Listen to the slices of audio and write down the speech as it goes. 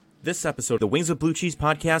This episode of the Wings of Blue Cheese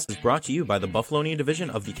podcast is brought to you by the Buffalonian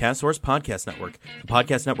division of the Castsource Podcast Network, a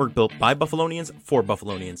podcast network built by Buffalonians for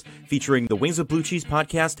Buffalonians, featuring the Wings of Blue Cheese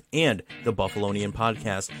podcast and the Buffalonian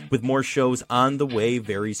podcast, with more shows on the way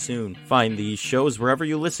very soon. Find these shows wherever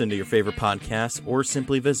you listen to your favorite podcasts, or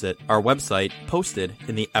simply visit our website posted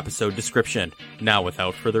in the episode description. Now,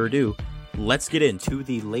 without further ado, let's get into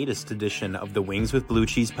the latest edition of the Wings with Blue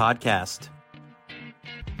Cheese podcast.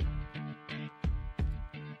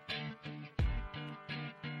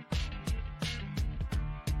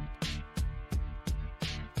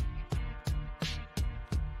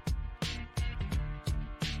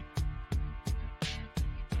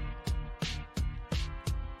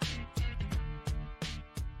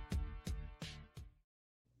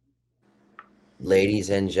 Ladies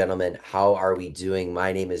and gentlemen, how are we doing?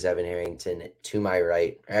 My name is Evan Harrington. To my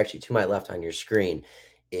right, or actually to my left on your screen,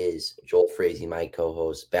 is Joel Frazee, my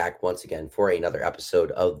co-host, back once again for another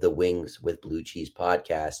episode of the Wings with Blue Cheese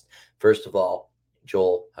podcast. First of all,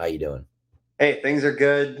 Joel, how you doing? Hey, things are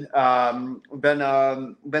good.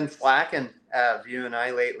 Been slacking, you and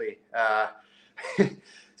I lately.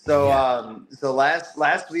 So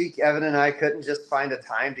last week, Evan and I couldn't just find a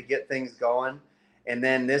time to get things going. And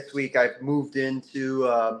then this week I moved into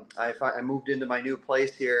I moved into my new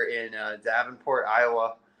place here in Davenport,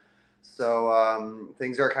 Iowa. So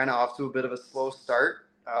things are kind of off to a bit of a slow start,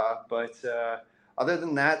 but other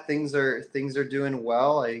than that, things are doing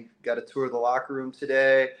well. I got a tour of the locker room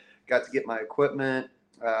today. Got to get my equipment.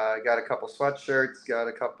 Got a couple sweatshirts. Got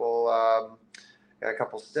a couple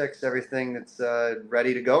sticks. Everything that's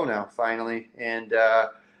ready to go now, finally. And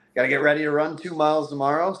got to get ready to run 2 miles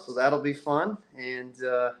tomorrow, so that'll be fun. And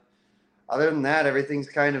other than that, everything's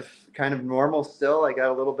kind of normal still. I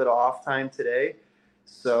got a little bit of off time today.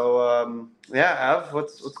 So Ev,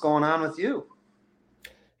 what's going on with you?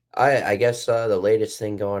 I guess the latest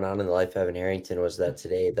thing going on in the life of Evan Harrington was that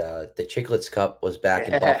today the Chicklets Cup was back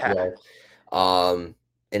in Buffalo.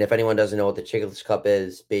 And if anyone doesn't know what the Chicklets Cup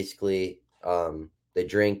is, basically the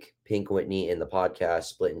drink Pink Whitney in the podcast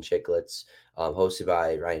Splitting Chicklets, hosted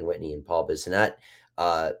by Ryan Whitney and Paul Bissonnette.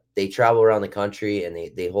 They travel around the country and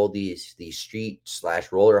they hold these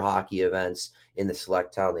street/roller hockey events in the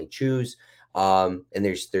select town they choose. And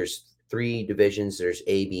there's 3 divisions. There's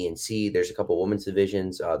A, B, and C. There's a couple women's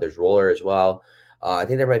divisions. There's roller as well. I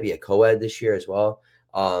think there might be a co-ed this year as well.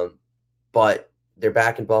 But they're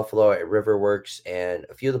back in Buffalo at Riverworks, and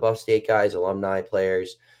a few of the Buff State guys, alumni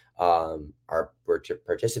players, were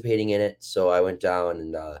participating in it. So I went down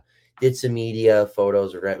and did some media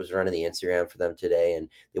photos. Was running the Instagram for them today, and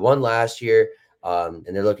they won last year. And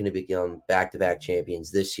they're looking to become back-to-back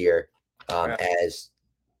champions this year. As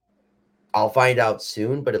I'll find out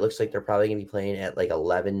soon, but it looks like they're probably going to be playing at like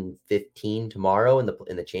 11:15 tomorrow in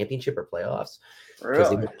the championship or playoffs.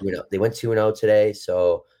 Because they went 2-0 today,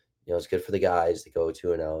 so it's good for the guys to go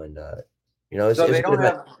 2-0, and so they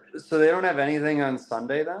don't have anything on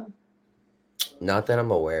Sunday then? Not that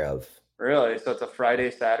I'm aware of. Really? So it's a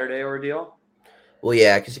Friday, Saturday ordeal? Well,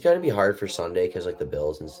 yeah, because it's got to be hard for Sunday because, like, the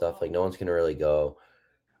Bills and stuff. Like, no one's going to really go.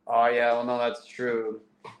 Oh, yeah. Well, no, that's true.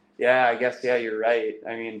 Yeah, I guess, yeah, you're right.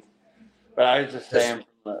 I mean, but I was just saying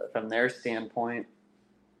from their standpoint.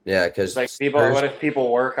 Yeah, because like what if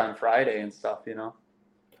people work on Friday and stuff,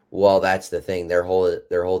 Well, that's the thing. They're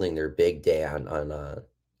holding their big day on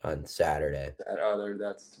Saturday.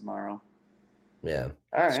 That's tomorrow. Yeah.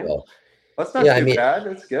 All right. So, that's not too bad.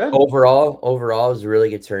 That's good. Overall, it was a really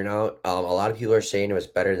good turnout. A lot of people are saying it was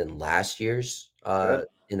better than last year's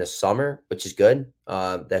in the summer, which is good.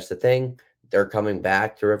 That's the thing. They're coming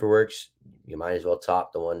back to Riverworks. You might as well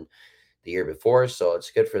top the one the year before, so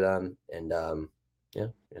it's good for them. And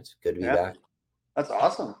it's good to be back. That's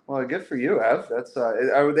awesome. Well, good for you, Ev. That's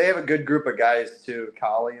they have a good group of guys too,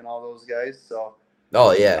 Collie and all those guys. So.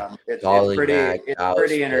 Oh yeah, it's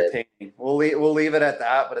pretty entertaining. We'll leave it at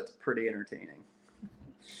that, but it's pretty entertaining.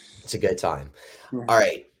 It's a good time. All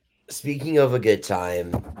right. Speaking of a good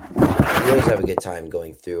time, we always have a good time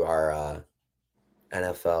going through our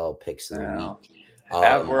NFL picks of the week.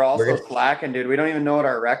 We're also slacking, dude. We don't even know what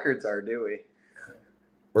our records are, do we?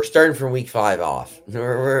 We're starting from week 5 off.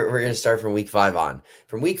 We're going to start from week 5 on.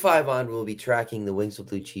 From week 5 on, we'll be tracking the Wings with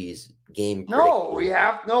Blue Cheese game. We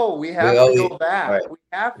have to go back. Right. We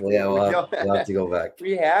have to. Yeah, we'll have to go back.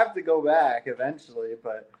 We have to go back eventually,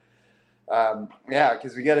 but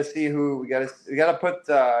because we got to see who we got to put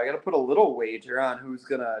a little wager on who's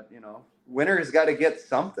gonna, winner's got to get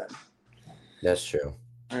something. That's true.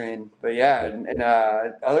 I mean, but yeah, and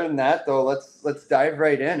other than that though, let's dive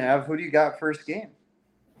right in. Ev, who do you got first game?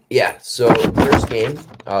 Yeah, so first game,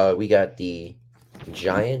 we got the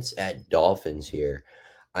Giants at Dolphins here.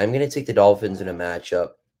 I'm going to take the Dolphins in a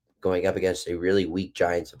matchup going up against a really weak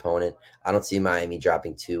Giants opponent. I don't see Miami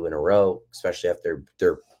dropping 2 in a row, especially after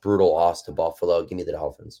their brutal loss to Buffalo. Give me the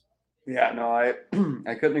Dolphins. Yeah, no, I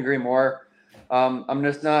I couldn't agree more. I'm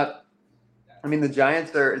just not. I mean, the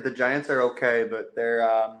Giants are okay, but they're.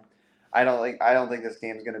 I don't think this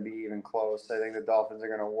game's going to be even close. I think the Dolphins are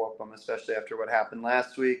going to whoop them, especially after what happened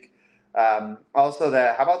last week. Also,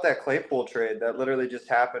 how about that Claypool trade that literally just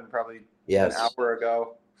happened probably an Yes. hour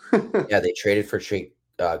ago? Yeah, they traded for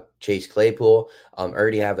Chase Claypool.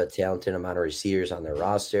 Already have a talented amount of receivers on their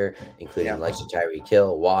roster, including Yeah. like Tyreek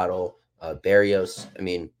Hill, Waddle, Barrios. I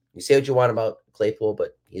mean, you say what you want about Claypool,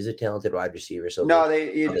 but he's a talented wide receiver. So No, how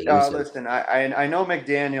they use him. listen. I know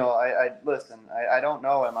McDaniel. I listen. I don't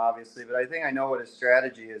know him obviously, but I think I know what his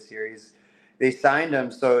strategy is here. They signed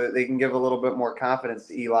him so they can give a little bit more confidence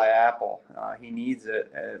to Eli Apple. He needs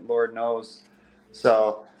it, Lord knows.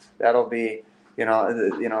 So that'll be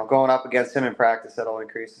going up against him in practice. That'll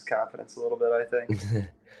increase his confidence a little bit, I think.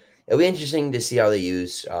 It'll be interesting to see how they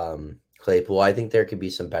use Claypool. I think there could be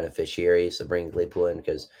some beneficiaries of bringing Claypool in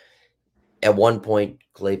because at one point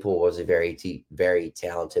Claypool was a very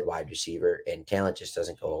talented wide receiver, and talent just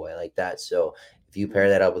doesn't go away like that. So if you pair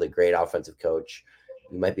that up with a great offensive coach,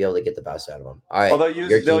 you might be able to get the best out of him. All right, Well,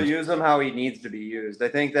 your they'll team. use him how he needs to be used. I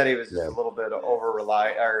think that he was just Yeah. a little bit over rely,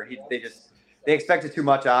 or they expected too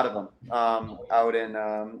much out of him out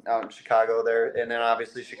in Chicago there, and then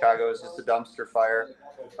obviously Chicago is just a dumpster fire,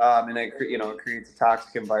 and it creates a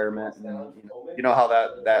toxic environment, and you know how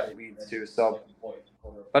that leads to. So,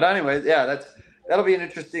 but anyways, yeah, that'll be an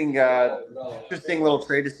interesting little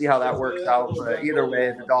trade to see how that works out. But either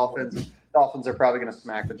way, the Dolphins are probably going to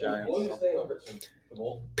smack the Giants.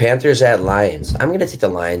 So. Panthers at Lions. I'm going to take the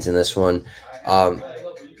Lions in this one.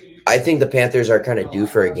 I think the Panthers are kind of due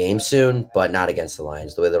for a game soon, but not against the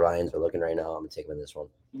Lions. The way the Lions are looking right now, I'm going to take them in this one.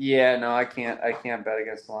 Yeah, no, I can't bet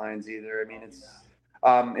against the Lions either. I mean,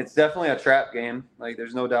 it's definitely a trap game. Like,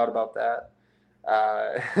 there's no doubt about that.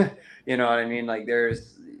 You know what I mean? Like,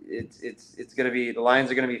 it's gonna be the Lions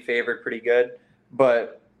are gonna be favored pretty good,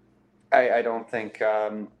 but I don't think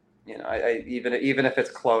even if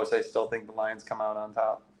it's close, I still think the Lions come out on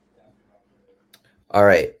top. All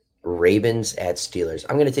right. Ravens at Steelers.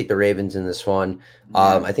 I'm going to take the Ravens in this one.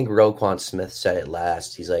 I think Roquan Smith said it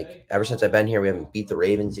last. He's like, ever since I've been here, we haven't beat the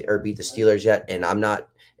Ravens or beat the Steelers yet. And I'm not,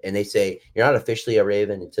 and they say you're not officially a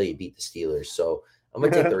Raven until you beat the Steelers. So I'm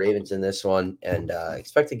going to take the Ravens in this one and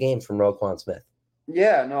expect a game from Roquan Smith.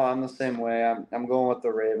 Yeah, no, I'm the same way. I'm going with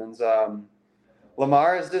the Ravens.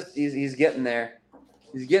 Lamar is just he's getting there.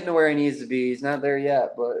 He's getting to where he needs to be. He's not there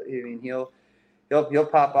yet, but I mean he'll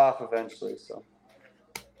pop off eventually. So.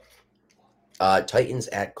 Titans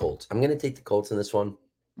at Colts. I'm going to take the Colts in this one.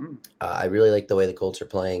 I really like the way the Colts are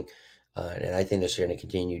playing, and I think they're going to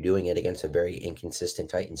continue doing it against a very inconsistent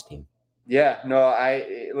Titans team. Yeah, no,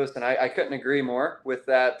 I couldn't agree more with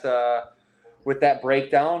that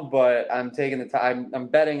breakdown. But I'm taking the time. I'm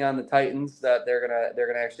betting on the Titans that they're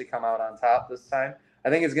gonna actually come out on top this time.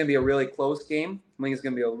 I think it's gonna be a really close game. I think it's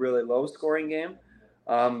gonna be a really low scoring game.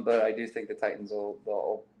 But I do think the Titans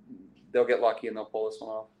they'll get lucky and they'll pull this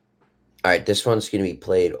one off. All right, this one's going to be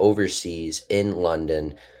played overseas in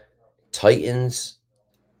London. Jaguars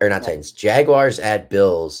at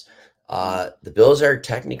Bills. The Bills are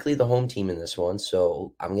technically the home team in this one,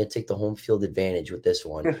 so I'm going to take the home field advantage with this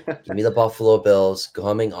one. Give me the Buffalo Bills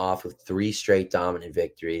coming off of 3 straight dominant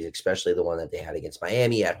victories, especially the one that they had against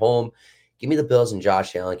Miami at home. Give me the Bills and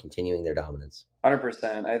Josh Allen continuing their dominance.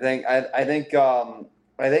 100%. I think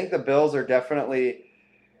the Bills are definitely.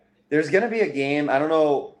 There's going to be a game. I don't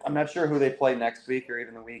know. I'm not sure who they play next week or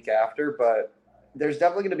even the week after, but there's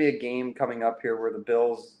definitely going to be a game coming up here where the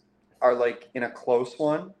Bills are like in a close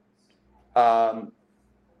one.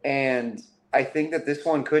 And I think that this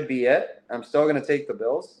one could be it. I'm still going to take the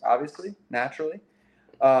Bills, obviously, naturally,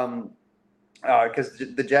 because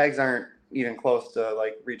the Jags aren't even close to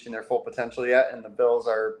like reaching their full potential yet, and the Bills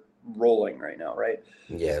are rolling right now, right?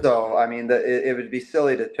 Yeah. So, I mean, it would be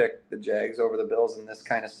silly to pick the Jags over the Bills in this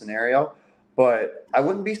kind of scenario, but I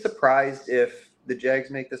wouldn't be surprised if the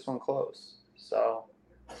Jags make this one close. So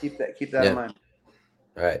keep that in mind.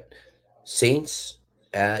 All right. Saints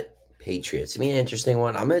at Patriots. I mean, an interesting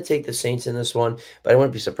one. I'm going to take the Saints in this one, but I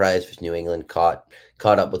wouldn't be surprised if New England caught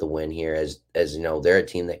up with a win here as you know, they're a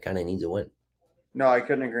team that kind of needs a win. No, I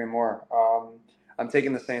couldn't agree more. I'm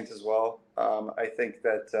taking the Saints as well. I think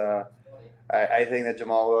that I think that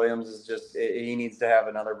Jamal Williams is he needs to have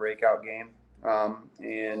another breakout game,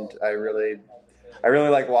 and I really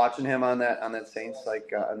like watching him on that Saints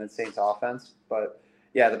on that Saints offense. But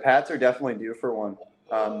yeah, the Pats are definitely due for one.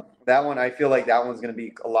 That one, I feel like that one's going to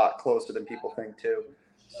be a lot closer than people think too.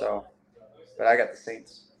 So, but I got the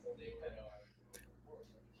Saints.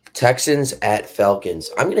 Texans at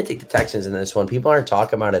Falcons. I'm going to take the Texans in this one. People aren't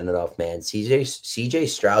talking about it enough, man. CJ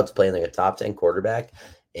Stroud's playing like a top 10 quarterback,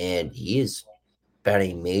 and he's been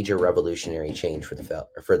a major revolutionary change for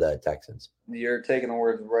the Texans. You're taking the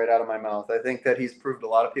words right out of my mouth. I think that he's proved a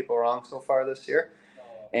lot of people wrong so far this year,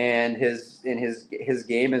 and his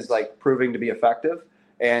game is like proving to be effective,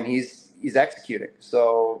 and he's executing.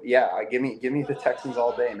 So yeah, give me the Texans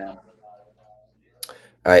all day, man.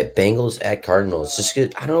 All right, Bengals at Cardinals. I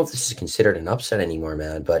don't know if this is considered an upset anymore,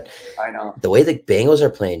 man, but I know the way the Bengals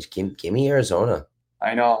are playing, give me Arizona.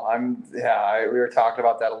 I know. We were talking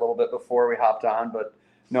about that a little bit before we hopped on, but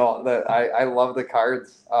no, I love the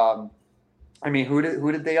Cards. I mean, who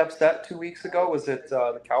did they upset 2 weeks ago? Was it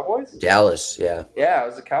the Cowboys? Dallas, yeah. Yeah, it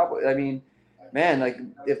was the Cowboys. I mean, man, like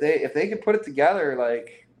if they could put it together,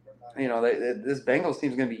 like this Bengals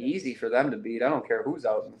team's going to be easy for them to beat. I don't care who's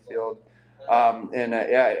out in the field. I'm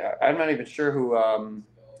not even sure who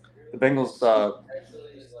the Bengals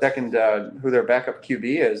second who their backup QB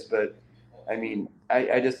is, but I mean,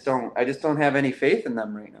 I just don't have any faith in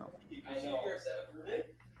them right now.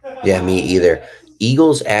 Yeah, me either.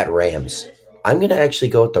 Eagles at Rams. I'm gonna actually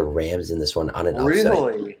go with the Rams in this one on an upset.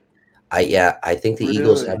 Really? I think the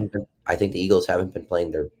Eagles haven't been playing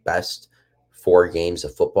their best 4 games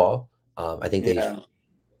of football. I think they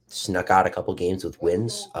snuck out a couple games with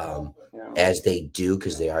wins, as they do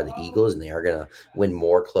because they are the Eagles and they are gonna win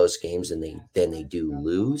more close games than they do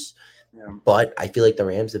lose. Yeah. But I feel like the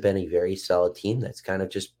Rams have been a very solid team that's kind of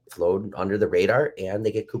just flowed under the radar, and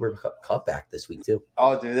they get Cooper Kupp back this week too.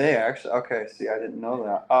 Oh, do they actually? Okay, see, I didn't know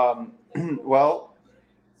that.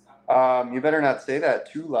 You better not say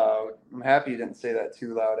that too loud. I'm happy you didn't say that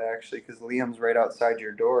too loud, actually, because Liam's right outside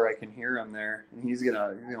your door. I can hear him there, and he's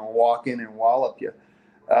gonna walk in and wallop you.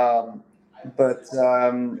 No,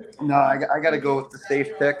 I got to go with the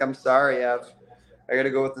safe pick. I'm sorry, Ev. I got to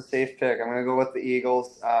go with the safe pick. I'm going to go with the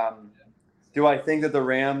Eagles. Do I think that the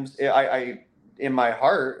Rams? I in my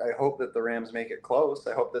heart, I hope that the Rams make it close.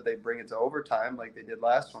 I hope that they bring it to overtime like they did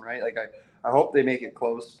last one, right? Like I hope they make it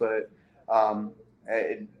close, but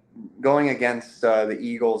going against the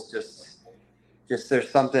Eagles, just there's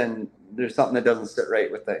something that doesn't sit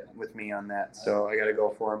right with me on that. So I got to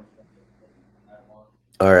go for them.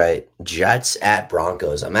 All right, Jets at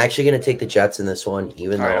Broncos. I'm actually going to take the Jets in this one,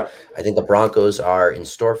 even though I think the Broncos are in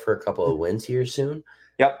store for a couple of wins here soon.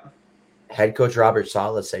 Yep. Head coach Robert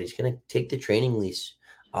Saleh said he's going to take the training leash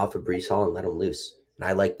off of Breece Hall and let him loose, and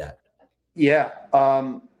I like that. Yeah.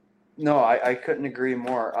 No, I couldn't agree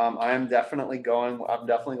more. I'm definitely going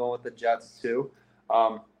with the Jets too.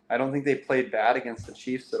 I don't think they played bad against the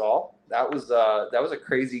Chiefs at all. That was a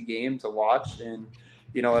crazy game to watch, and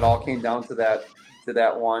it all came down to that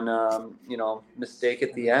one mistake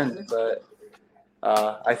at the end. But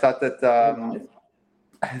I thought that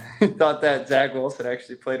Zach Wilson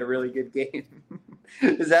actually played a really good game.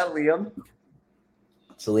 Is that Liam?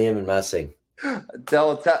 It's Liam and Messing.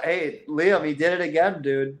 Hey, Liam, he did it again,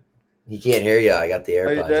 dude. He can't hear you. I got the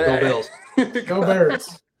AirPods. Go Bills. Go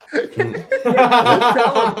Birds.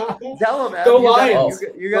 Tell him, Go Lions.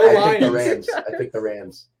 I picked the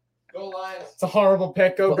Rams. Go Lions. It's a horrible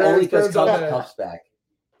pick. Go Birds. Only because Kupp's back.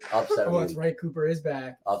 Upset of the week. That's right. Cooper is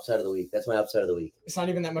back. Upset of the week. That's my upset of the week. It's not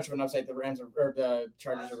even that much of an upset. The Rams or the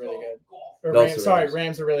Chargers are really good.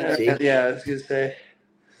 Rams are really good. Yeah, I was gonna say.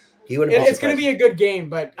 It's going to be a good game,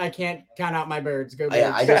 but I can't count out my Birds. Go Birds.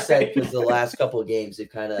 I just said because the last couple of games they've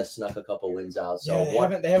kind of snuck a couple wins out. So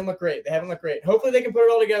they haven't looked great. Hopefully they can put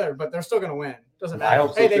it all together, but they're still going to win. Doesn't matter.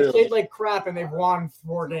 They played like crap and they've won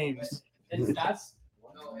 4 games. That's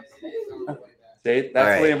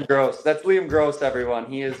Liam Gross. That's Liam Gross, everyone.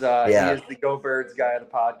 He is the Go Birds guy of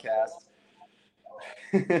the podcast.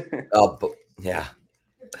 Yeah.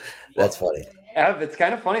 That's funny. Ev, it's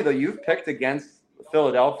kind of funny though. You've picked against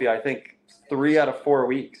Philadelphia, I think 3 out of 4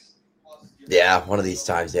 weeks. Yeah, one of these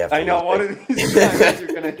times they have to. I know one of these times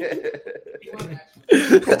you're gonna hit.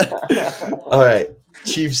 All right,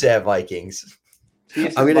 Chiefs at Vikings.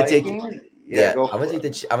 I'm gonna take. I'm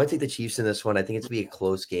gonna take the Chiefs in this one. I think it's gonna be a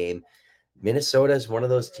close game. Minnesota is one of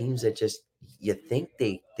those teams that just you think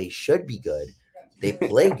they should be good. They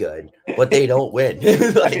play good, but they don't win.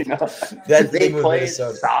 They play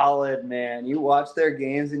solid, man. You watch their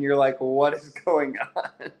games and you're like, what is going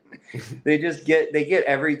on? They get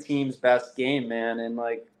every team's best game, man. And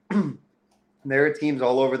like there are teams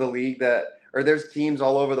all over the league there's teams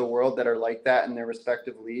all over the world that are like that in their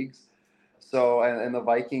respective leagues. So and the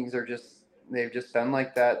Vikings they've just been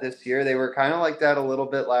like that this year. They were kind of like that a little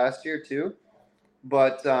bit last year too.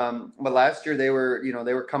 But last year they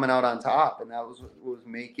were coming out on top, and that was what was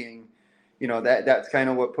making, that's kind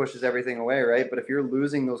of what pushes everything away, right? But if you're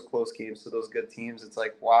losing those close games to those good teams, it's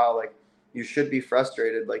like, wow, like you should be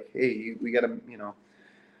frustrated. Like, hey, we got to,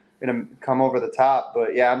 gonna come over the top.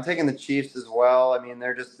 But yeah, I'm taking the Chiefs as well. I mean,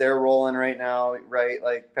 they're rolling right now, right?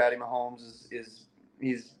 Like Patty Mahomes is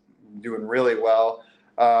he's doing really well.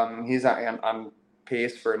 He's on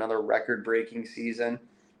pace for another record-breaking season.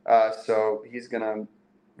 So he's gonna,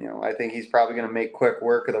 I think he's probably gonna make quick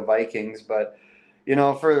work of the Vikings. But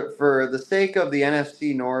for the sake of the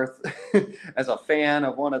NFC North, as a fan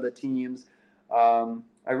of one of the teams,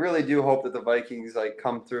 I really do hope that the Vikings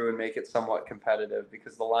come through and make it somewhat competitive,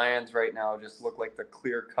 because the Lions right now just look like the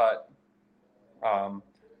clear-cut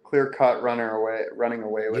running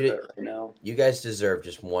away with it right now. You guys deserve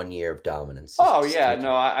just 1 year of dominance. Oh yeah,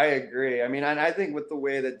 no, I agree. I mean, and I think with the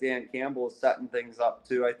way that Dan Campbell is setting things up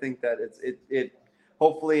too, I think that it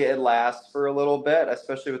hopefully it lasts for a little bit,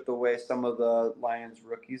 especially with the way some of the Lions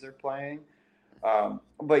rookies are playing.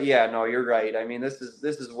 But yeah, no, you're right. I mean, this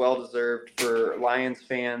is well deserved for Lions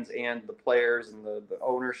fans and the players and the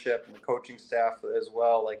ownership and the coaching staff as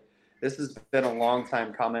well. Like, this has been a long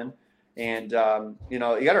time coming, and you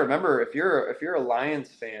got to remember, if you're a Lions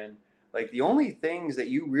fan, like, the only things that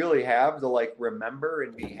you really have to remember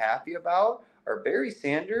and be happy about are Barry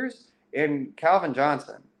Sanders and Calvin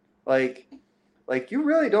Johnson. Like you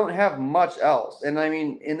really don't have much else. And I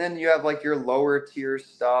mean, and then you have your lower tier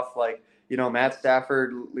stuff, Matt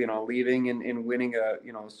Stafford, leaving and winning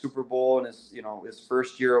a, Super Bowl in his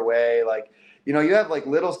first year away. You have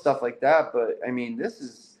little stuff like that. But I mean, this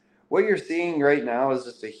is what you're seeing right now is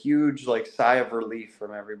just a huge sigh of relief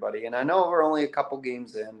from everybody. And I know we're only a couple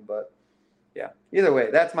games in, but yeah, either way,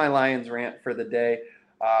 that's my Lions rant for the day.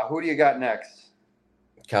 Who do you got next?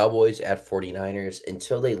 Cowboys at 49ers.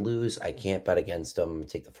 Until they lose, I can't bet against them.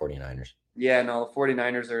 Take the 49ers. Yeah, no, the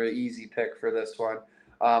 49ers are an easy pick for this one.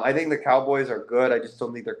 I think the Cowboys are good. I just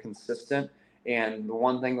don't think they're consistent. And the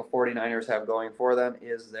one thing the 49ers have going for them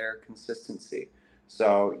is their consistency.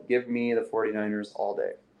 So give me the 49ers all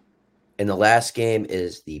day. And the last game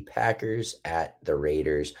is the Packers at the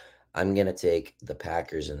Raiders. I'm going to take the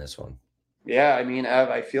Packers in this one. Yeah, I mean, Ev,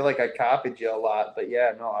 I feel like I copied you a lot. But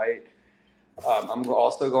yeah, no, I'm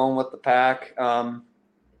also going with the Pack.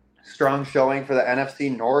 Strong showing for the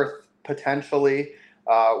NFC North, potentially,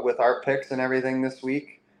 with our picks and everything this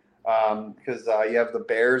week, because you have the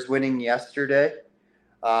Bears winning yesterday,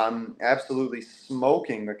 absolutely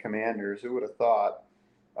smoking the Commanders. Who would have thought?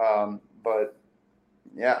 But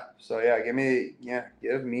yeah, so yeah, give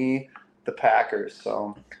me the Packers.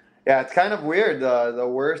 So yeah, it's kind of weird. The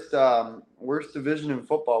worst division in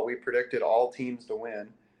football, we predicted all teams to win,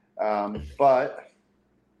 but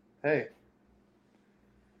hey,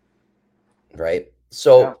 right.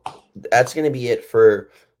 So that's going to be it for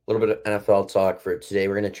a little bit of NFL talk for today.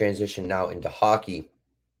 We're going to transition now into hockey,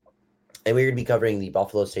 and we're going to be covering the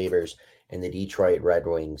Buffalo Sabres and the Detroit Red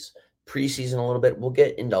Wings preseason a little bit. We'll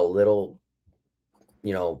get into a little,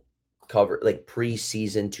 cover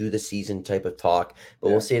preseason to the season type of talk,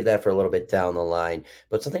 but we'll save that for a little bit down the line.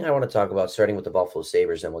 But something I want to talk about, starting with the Buffalo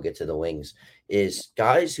Sabres, then we'll get to the Wings, is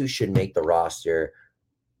guys who should make the roster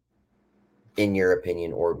in your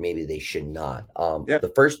opinion, or maybe they should not.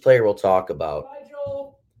 The first player we'll talk about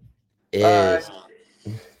is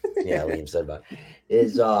Liam said bye.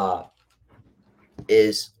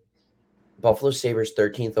 Is Buffalo Sabres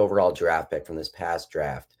 13th overall draft pick from this past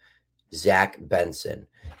draft, Zach Benson,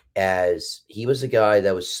 as he was a guy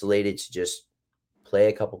that was slated to just play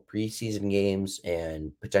a couple preseason games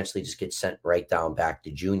and potentially just get sent right down back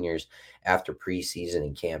to juniors after preseason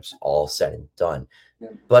and camps all said and done. Yeah.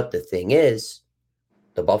 But the thing is,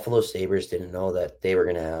 the Buffalo Sabres didn't know that they were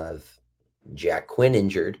going to have Jack Quinn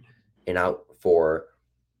injured and out for,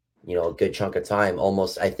 a good chunk of time.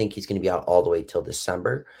 Almost, I think he's going to be out all the way till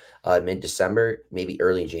December, mid-December, maybe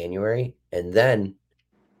early January. And then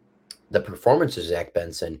the performance of Zach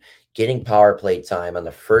Benson getting power play time on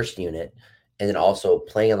the first unit, and then also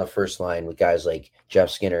playing on the first line with guys like Jeff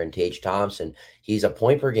Skinner and Tage Thompson. He's a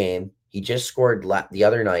point per game. He just scored the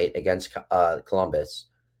other night against Columbus.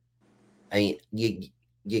 I mean,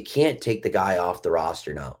 you can't take the guy off the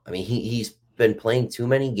roster now. I mean, he's been playing too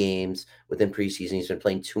many games within preseason. He's been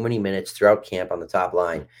playing too many minutes throughout camp on the top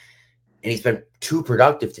line, and he's been too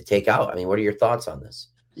productive to take out. I mean, what are your thoughts on this?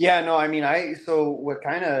 Yeah, no, I mean,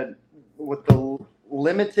 with the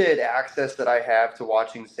limited access that I have to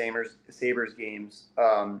watching Sabres games,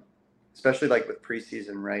 especially with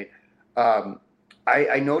preseason, right?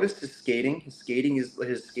 I noticed his skating. His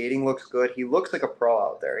skating looks good. He looks like a pro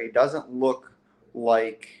out there. He doesn't look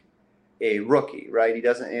like a rookie, right? He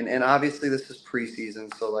doesn't, and obviously this is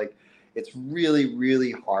preseason, so like it's really,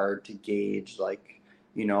 really hard to gauge like,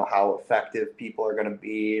 you know, how effective people are going to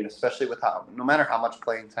be, and especially with how, no matter how much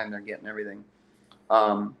playing time they're getting, everything.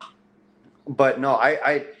 But no,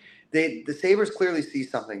 the Sabres clearly see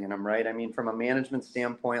something in him, right? I mean, from a management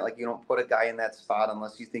standpoint, like you don't put a guy in that spot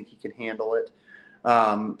unless you think he can handle it.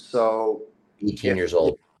 So 18 years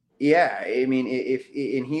old. Yeah, I mean, if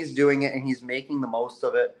and he's doing it and he's making the most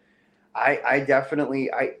of it, I definitely,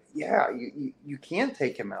 you can't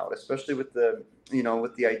take him out, especially with the, you know,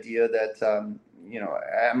 with the idea that, you know,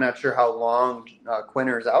 I'm not sure how long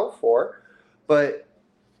Quinter's out for, but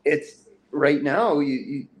it's right now,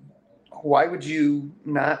 why would you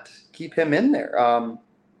not keep him in there?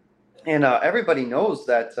 And everybody knows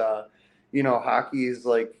that, you know, hockey's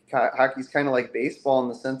kind of like baseball in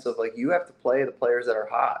the sense of like, you have to play the players that are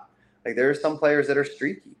hot. Like there are some players that are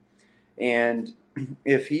streaky, and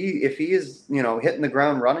if he is, you know, hitting the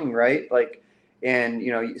ground running, right, like, and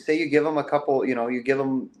you know, say you give him a couple, you know, you give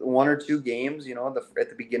him 1 or 2 games, you know, at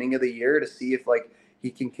the beginning of the year to see if like he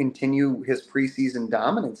can continue his preseason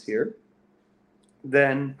dominance here,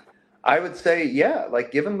 then I would say, yeah,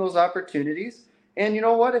 like give him those opportunities. And you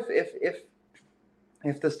know what, if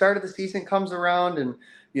the start of the season comes around and,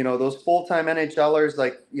 you know, those full-time NHLers,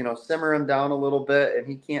 like, you know, simmer him down a little bit and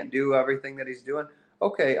he can't do everything that he's doing,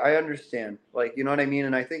 okay, I understand. Like, you know what I mean?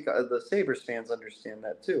 And I think the Sabres fans understand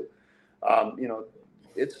that too. You know,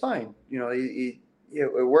 it's fine. You know,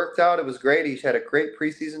 it worked out. It was great. He had a great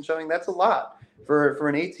preseason showing. That's a lot for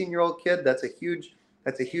an 18-year-old kid. That's a huge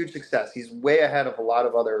success. He's way ahead of a lot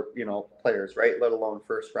of other, you know, players, right? Let alone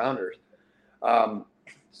first rounders.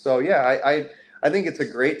 So yeah, I think it's a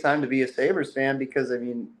great time to be a Sabres fan because, I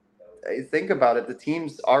mean, think about it. The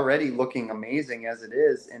team's already looking amazing as it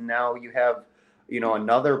is. And now you have, you know,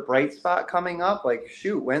 another bright spot coming up. Like,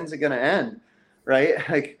 shoot, when's it going to end? Right.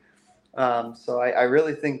 Like, so I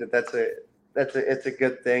really think it's a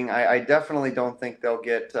good thing. I definitely don't think they'll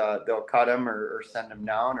cut him or send him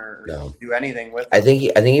down or do anything with him. I think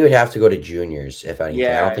he would have to go to juniors if anything.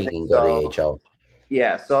 Yeah, I don't think he can go to the AHL.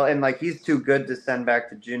 Yeah, so and like he's too good to send back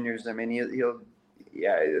to juniors. I mean, he'll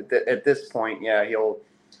at this point, yeah,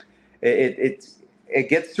 it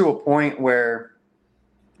gets to a point where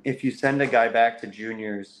if you send a guy back to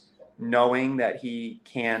juniors knowing that he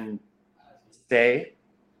can stay,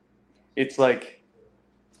 it's like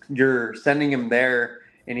you're sending him there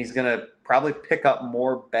and he's gonna probably pick up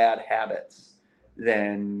more bad habits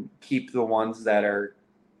than keep the ones that are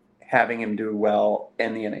having him do well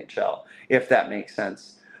in the NHL, if that makes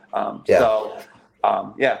sense. I'd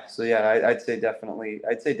say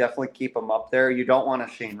definitely keep him up there. You don't want a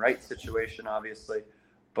Shane Wright situation, obviously,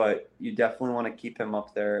 but you definitely want to keep him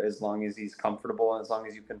up there as long as he's comfortable and as long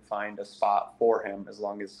as you can find a spot for him, as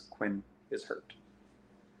long as Quinn is hurt.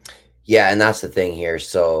 Yeah, and that's the thing here.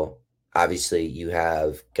 So obviously you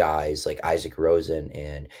have guys like Isaac Rosen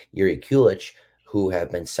and Yuri Kulich who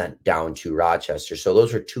have been sent down to Rochester. So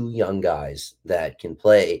those are 2 young guys that can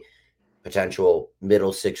play potential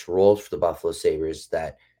middle 6 roles for the Buffalo Sabres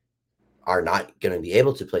that are not going to be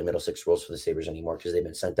able to play middle 6 roles for the Sabres anymore because they've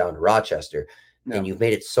been sent down to Rochester. No. And you've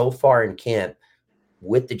made it so far in camp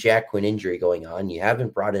with the Jack Quinn injury going on. You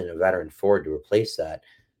haven't brought in a veteran forward to replace that.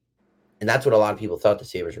 And that's what a lot of people thought the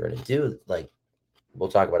Sabres were going to do. Like,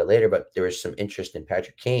 we'll talk about it later, but there was some interest in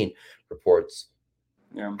Patrick Kane reports.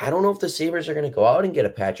 Yeah. I don't know if the Sabres are going to go out and get a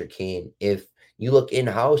Patrick Kane if you look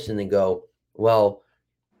in-house and then go, well,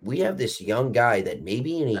 we have this young guy that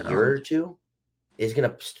maybe in a year or 2 is going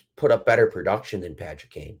to put up better production than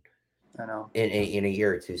Patrick Kane. I know. In a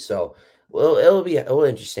year or 2. So, well, it'll be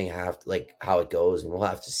interesting how it goes, and we'll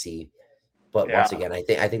have to see. But once again, I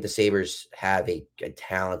think the Sabres have a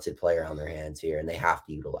talented player on their hands here, and they have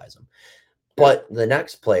to utilize them. But the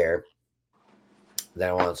next player that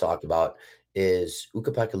I want to talk about is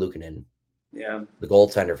Ukko-Pekka Luukkonen, the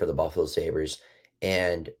goaltender for the Buffalo Sabres.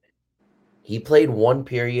 And he played 1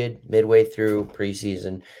 period midway through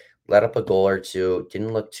preseason, let up a goal or 2,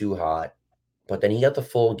 didn't look too hot. But then he got the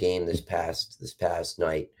full game this past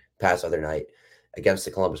other night against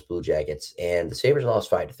the Columbus Blue Jackets, and the Sabres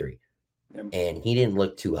lost 5-3. And he didn't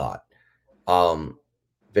look too hot.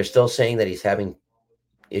 They're still saying that he's having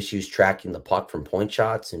issues tracking the puck from point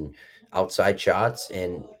shots and outside shots,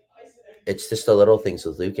 and it's just the little things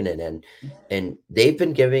with Luukkonen. And they've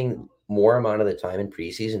been giving more amount of the time in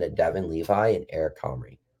preseason to Devin Levi and Eric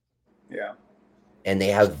Comrie. Yeah. And they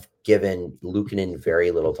have given Luukkonen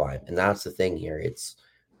very little time. And that's the thing here.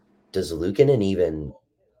 Does Luukkonen even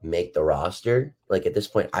make the roster? Like at this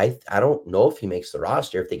point, I don't know if he makes the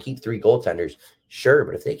roster. If they keep 3 goaltenders, sure.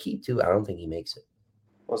 But if they keep 2, I don't think he makes it.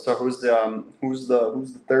 Well, so who's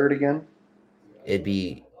the third again? It'd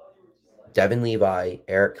be Devin Levi,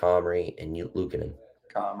 Eric Comrie, and Luukkonen.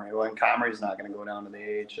 Comrie. Well, and Comrie's not going to go down to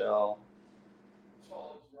the AHL.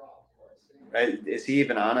 Right? Is he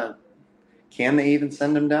even on a? Can they even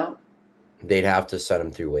send him down? They'd have to send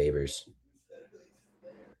him through waivers.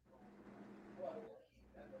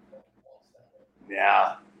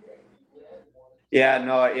 Yeah. Yeah,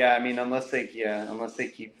 no, yeah. I mean, unless they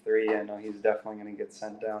keep 3, no, he's definitely going to get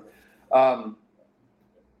sent down. The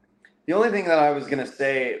only thing that I was going to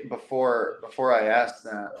say before I asked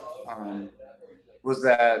that was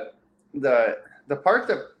that the part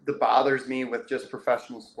that bothers me with just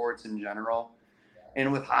professional sports in general,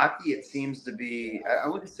 and with hockey, it seems to be, I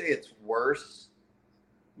wouldn't say it's worse,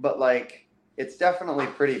 but like it's definitely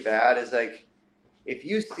pretty bad. Is like if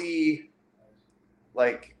you see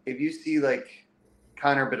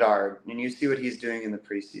Connor Bedard and you see what he's doing in the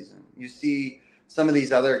preseason, you see some of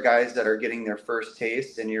these other guys that are getting their first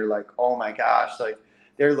taste, and you're like, oh my gosh, like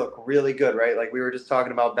they look really good, right? Like we were just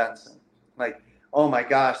talking about Benson, like, oh my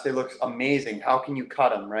gosh, they look amazing. How can you cut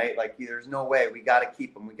them, right? Like there's no way. We got to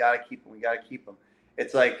keep them. We got to keep them. We got to keep them.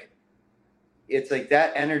 It's like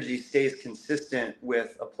that energy stays consistent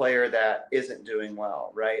with a player that isn't doing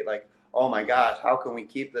well, right? Like, oh my gosh, how can we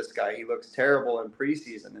keep this guy? He looks terrible in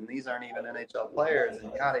preseason, and these aren't even NHL players,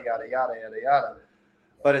 and yada, yada, yada, yada, yada.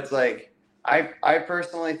 But it's like, I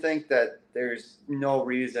personally think that there's no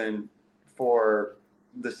reason for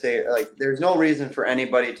there's no reason for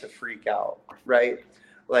anybody to freak out, right?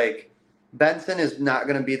 Like, Benson is not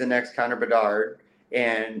going to be the next Connor Bedard,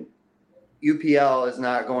 and UPL is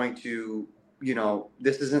not going to,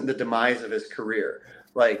 this isn't the demise of his career.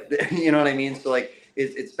 Like, you know what I mean? So like,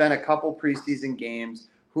 it's been a couple preseason games.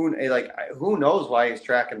 Who knows why he's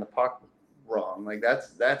tracking the puck wrong? Like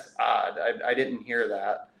that's odd. I didn't hear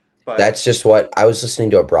that. But that's just what I was listening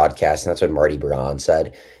to a broadcast, and that's what Marty Braun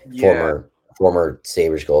said, former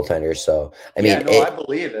Sabres goaltender. So I mean, I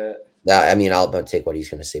believe it. I mean, I'll take what he's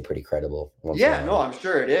going to say pretty credible. I'm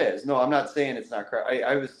sure it is. No, I'm not saying it's not correct.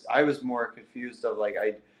 I was more confused of like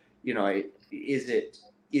did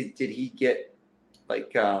he get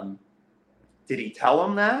like did he tell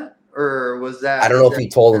him that, or was that? I don't know if he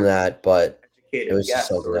told him that, but it was just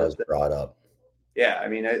something that was brought up. Yeah, I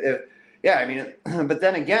mean, but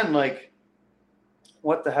then again, like,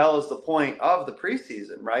 what the hell is the point of the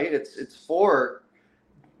preseason, right? It's for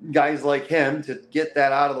guys like him to get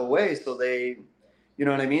that out of the way, so they, you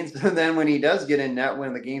know what I mean? So then when he does get in net,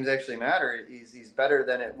 when the games actually matter, he's better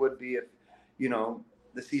than it would be if,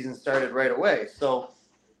 the season started right away. So,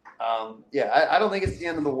 I don't think it's the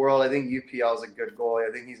end of the world. I think UPL is a good goalie.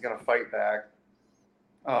 I think he's going to fight back.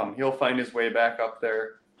 He'll find his way back up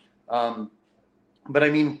there. But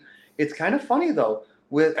I mean, it's kind of funny though,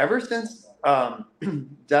 ever since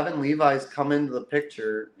Devin Levi's come into the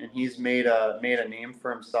picture and he's made a name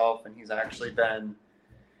for himself, and he's actually been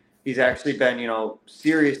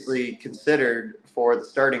seriously considered for the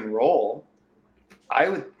starting role.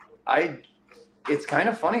 It's kind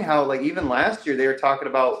of funny how, like, even last year they were talking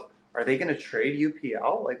about, are they going to trade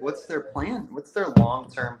UPL? Like, what's their plan? What's their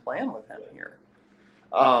long-term plan with him here?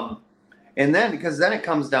 And then, because then it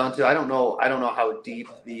comes down to, I don't know how deep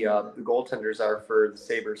the goaltenders are for the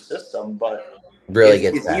Sabres system, but really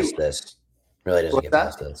gets past this. Really doesn't get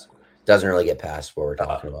past this. Doesn't really get past what we're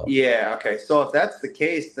talking about. Yeah. Okay. So if that's the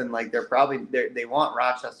case, then like they want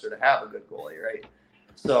Rochester to have a good goalie, right?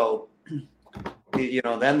 So,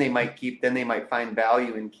 then they might find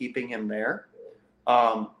value in keeping him there.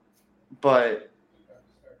 But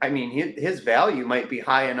I mean, his value might be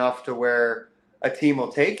high enough to where a team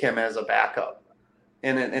will take him as a backup.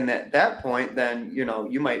 And at that point, then,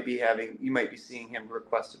 you might be seeing him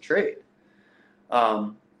request a trade.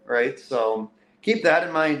 Right. So keep that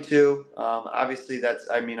in mind too. Obviously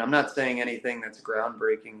I'm not saying anything that's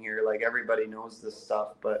groundbreaking here. Like, everybody knows this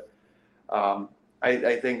stuff, but,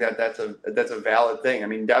 I think that's a valid thing. I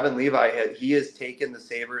mean, Devin Levi he has taken the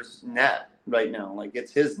Sabres net right now. Like,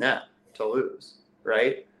 it's his net to lose.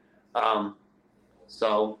 Right.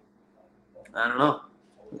 So I don't know.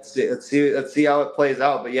 Let's see how it plays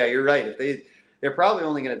out. But yeah, you're right. If they're probably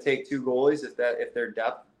only going to take 2 goalies if their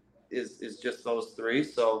depth is just those 3.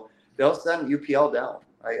 So they'll send UPL down.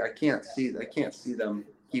 I can't see them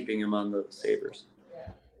keeping him on the Sabres.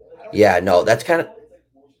 Yeah, no, it's kind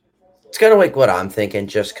of like what I'm thinking,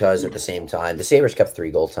 just because at the same time the Sabres kept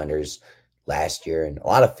 3 goaltenders last year, and a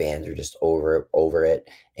lot of fans are just over it,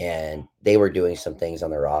 and they were doing some things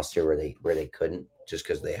on their roster where they couldn't, just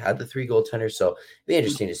because they had the 3 goaltenders. So it'd be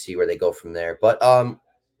interesting to see where they go from there. But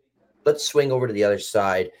let's swing over to the other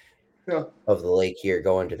side of the lake here,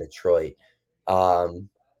 going to Detroit.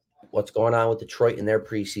 what's going on with Detroit in their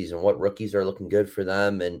preseason? What rookies are looking good for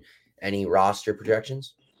them, and any roster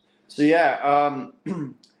projections? So yeah,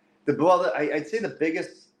 I'd say the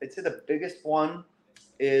biggest one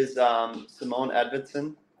is Simone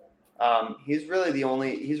Edvinsson. He's really the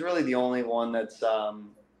only one that's a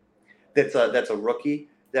rookie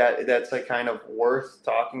that's like kind of worth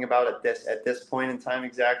talking about at this point in time,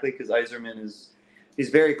 exactly, because Yzerman he's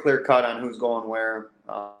very clear cut on who's going where.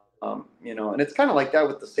 And it's kind of like that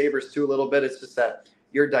with the Sabres too a little bit. It's just that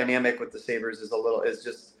your dynamic with the Sabres is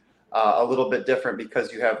just a little bit different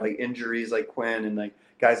because you have like injuries like Quinn and like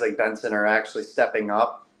guys like Benson are actually stepping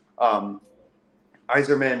up.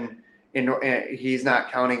 Yzerman, he's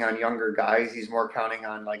not counting on younger guys. He's more counting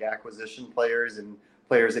on like acquisition players and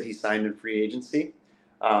players that he signed in free agency.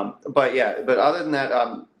 But other than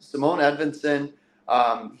that, Simone Edvinsson,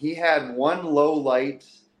 he had one low light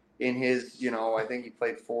in his, I think he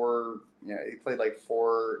played like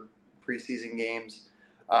 4 preseason games.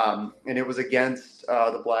 And it was against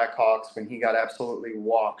the Blackhawks when he got absolutely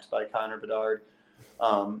walked by Connor Bedard.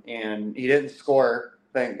 And he didn't score,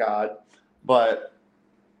 thank God. But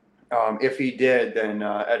if he did, then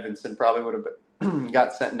Edvinsson probably would have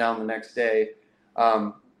got sent down the next day.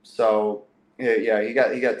 So he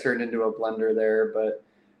got turned into a blender there. But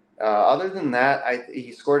other than that,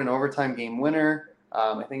 he scored an overtime game winner.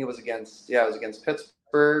 I think it was against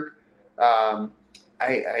Pittsburgh. I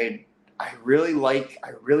really like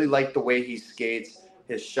the way he skates.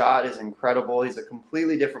 His shot is incredible. He's a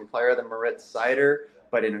completely different player than Moritz Seider,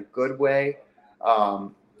 but in a good way.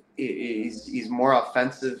 He's more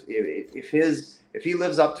offensive. If he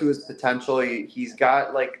lives up to his potential, he's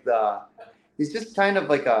got like he's just kind of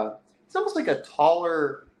like it's almost like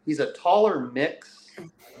he's a taller mix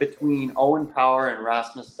between Owen Power and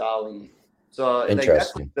Rasmus Dahlin. So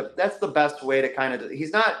interesting. That's the best way to kind of.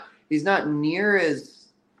 He's not near as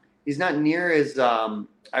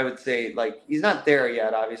I would say, like, he's not there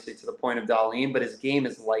yet, obviously, to the point of Dahlin, but his game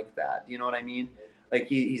is like that. You know what I mean? Like,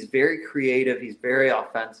 he's very creative. He's very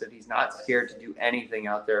offensive. He's not scared to do anything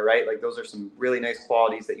out there, right? Like, those are some really nice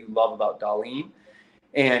qualities that you love about Dahlin.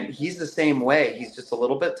 And he's the same way. He's just a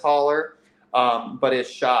little bit taller, but his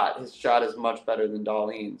shot is much better than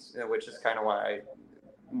Dahlin's, which is kind of why I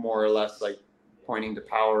more or less like pointing to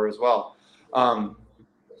Power as well. I'm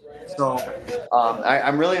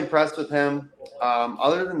really impressed with him.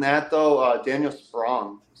 Other than that, though, Daniel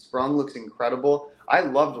Sprong looks incredible. I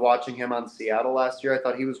loved watching him on Seattle last year. I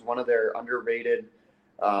thought he was one of their underrated,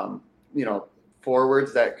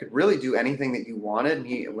 forwards that could really do anything that you wanted.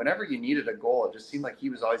 And whenever you needed a goal, it just seemed like he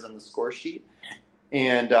was always on the score sheet.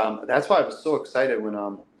 And that's why I was so excited when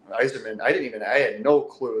Yzerman. I had no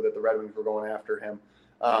clue that the Red Wings were going after him.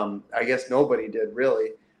 I guess nobody did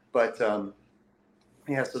really, but so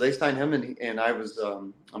they signed him, and I've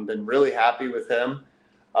been really happy with him.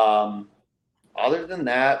 Other than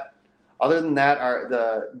that,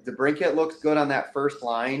 the Brinket looks good on that first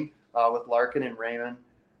line with Larkin and Raymond.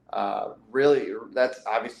 Really, that's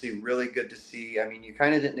obviously really good to see. I mean, you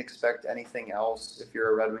kind of didn't expect anything else if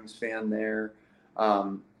you're a Red Wings fan there.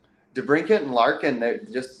 DeBrincat and Larkin,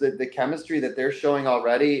 just the chemistry that they're showing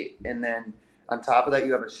already, and then on top of that,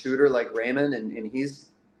 you have a shooter like Raymond, and he's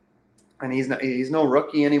no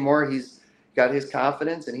rookie anymore. He's got his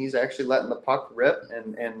confidence, and he's actually letting the puck rip.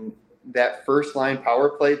 And that first line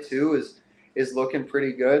power play too is looking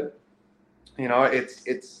pretty good.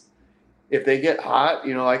 It's if they get hot,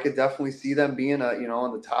 I could definitely see them being in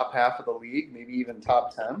the top half of the league, maybe even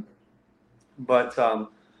top 10. But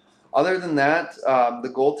other than that,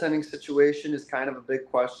 the goaltending situation is kind of a big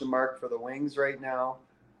question mark for the Wings right now.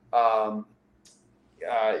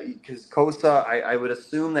 Because Kosa, I would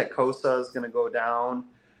assume that Kosa is going to go down.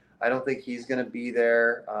 I don't think he's going to be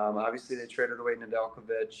there. Obviously, they traded away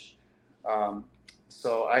Nedeljkovic.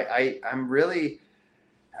 So I'm really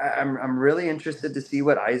interested to see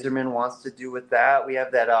what Yzerman wants to do with that. We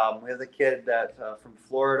have we have the kid that from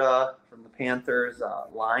Florida, from the Panthers,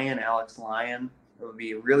 Alex Lyon. It would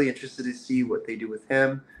be really interested to see what they do with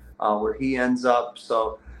him, where he ends up.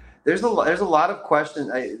 So there's a lot of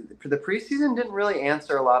questions. For the preseason, didn't really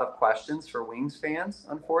answer a lot of questions for Wings fans,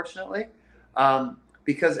 unfortunately,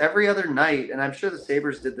 because every other night, and I'm sure the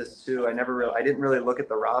Sabres did this too. I didn't really look at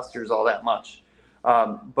the rosters all that much,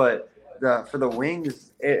 but for the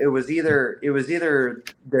Wings, it was either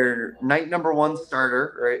their night number one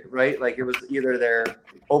starter, right? Like it was either their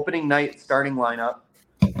opening night starting lineup,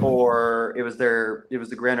 or it was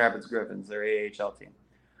the Grand Rapids Griffins, their AHL team.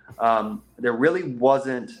 There really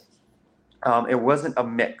wasn't. It wasn't a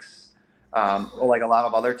mix, like a lot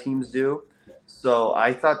of other teams do. So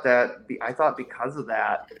I thought because of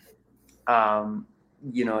that,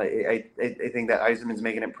 I think that Yzerman's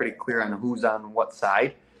making it pretty clear on who's on what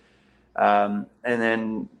side. And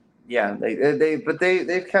then, yeah,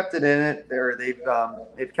 they've kept it in it.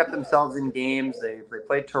 They've kept themselves in games. They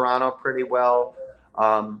played Toronto pretty well.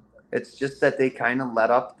 It's just that they kind of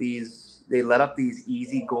let up these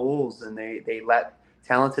easy goals, and they let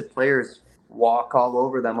talented players walk all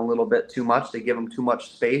over them a little bit too much. They give them too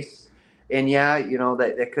much space. And yeah,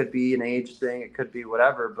 that could be an age thing. It could be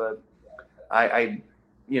whatever, but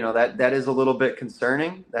that is a little bit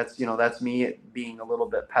concerning. That's me being a little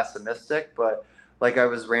bit pessimistic, but like I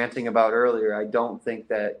was ranting about earlier, I don't think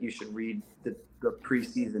that you should read the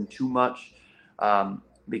preseason too much,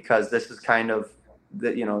 because this is kind of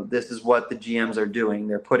this is what the GMs are doing.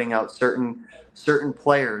 They're putting out certain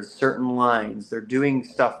players, certain lines. They're doing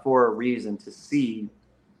stuff for a reason to see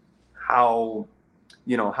how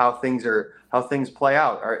things play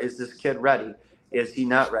out. Is this kid ready? Is he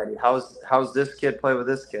not ready? How's this kid play with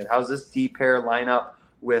this kid? How's this D pair line up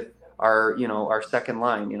with our second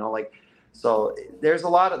line? So there's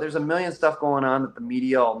a million stuff going on that the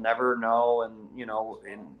media will never know, and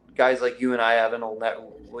guys like you and I, Evan,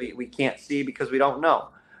 we can't see because we don't know.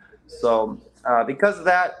 So because of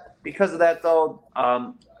that though,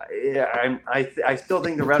 I still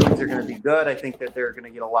think the Red Wings are going to be good. I think that they're going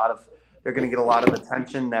to get a lot of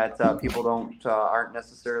attention that people aren't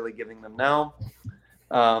necessarily giving them now.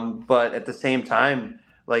 But at the same time,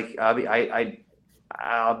 like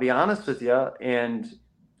I'll be honest with you, and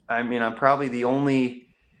I mean I'm probably the only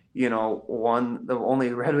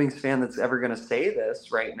Red Wings fan that's ever going to say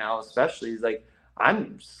this right now, especially is like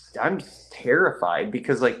I'm terrified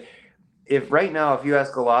because like if you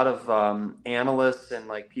ask a lot of analysts and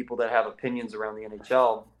like people that have opinions around the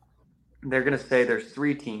NHL, they're going to say there's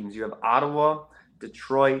three teams. You have Ottawa,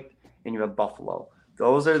 Detroit, and you have Buffalo.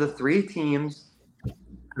 Those are the three teams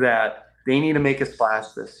that they need to make a splash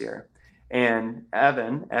this year. And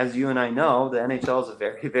Evan, as you and I know, the NHL is a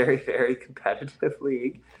very, very, very competitive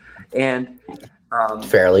league. And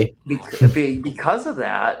fairly because of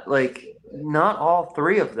that, like not all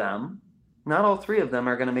three of them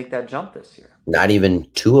are going to make that jump this year. Not even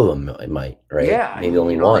two of them might, right? Yeah, maybe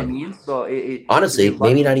only one. I mean, so honestly,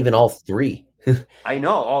 maybe not even all three. I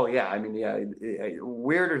know. Oh yeah, I mean, yeah,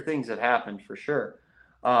 weirder things have happened for sure.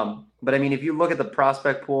 But I mean, if you look at the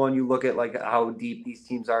prospect pool and you look at like how deep these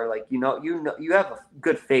teams are, like you have a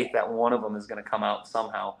good faith that one of them is going to come out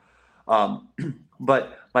somehow.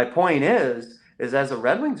 But my point is as a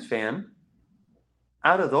Red Wings fan,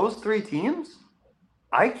 out of those three teams,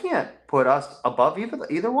 I can't put us above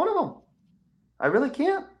either one of them. I really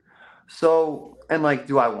can't. So, and like,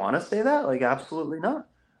 do I want to say that? Like, absolutely not.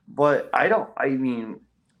 But I mean,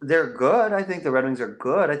 they're good. I think the Red Wings are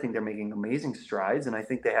good. I think they're making amazing strides, and I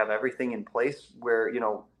think they have everything in place where,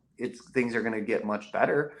 things are going to get much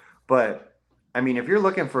better. But I mean, if you're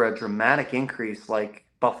looking for a dramatic increase like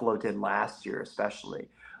Buffalo did last year, especially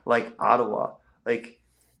like Ottawa, like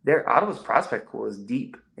Ottawa's prospect pool is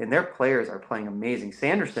deep and their players are playing amazing.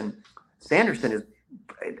 Sanderson is,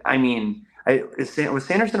 I mean, was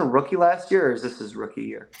Sanderson a rookie last year or is this his rookie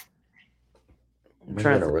year? He was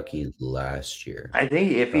a rookie last year. I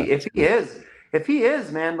think if he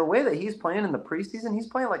is, man, the way that he's playing in the preseason, he's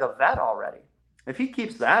playing like a vet already. If he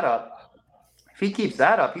keeps that up, he's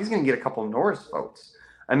going to get a couple Norris votes.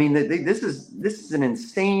 I mean, this is an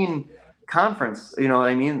insane conference, you know what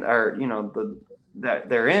I mean? Or that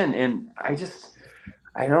they're in, and I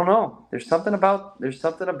don't know. There's something about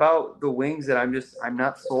the Wings that I'm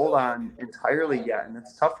not sold on entirely yet, and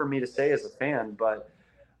it's tough for me to say as a fan. But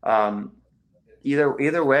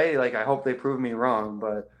either way, like I hope they prove me wrong.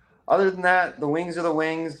 But other than that, the Wings are the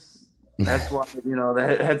Wings. That's why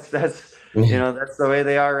that's that's the way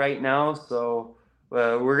they are right now. So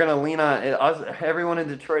we're gonna lean on us. Everyone in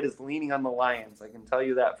Detroit is leaning on the Lions. I can tell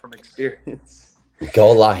you that from experience.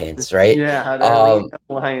 Go Lions, right? Yeah, they're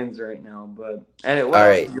Lions right now. But what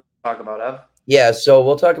else do you talk about, Ev? Yeah, so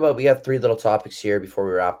we'll talk about. We have three little topics here before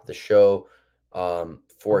we wrap the show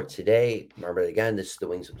for today. Remember, again, this is the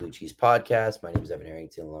Wings of Blue Cheese podcast. My name is Evan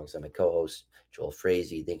Harrington, alongside my co-host Joel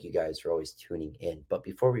Frazee. Thank you guys for always tuning in. But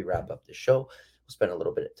before we wrap up the show, we'll spend a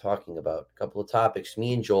little bit talking about a couple of topics.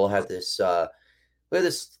 Me and Joel have this. We have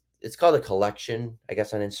this. It's called a collection, I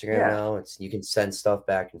guess, on Instagram now. You can send stuff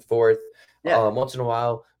back and forth. Yeah. Once in a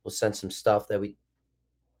while, we'll send some stuff that we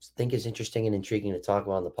think is interesting and intriguing to talk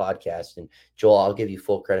about on the podcast. And Joel, I'll give you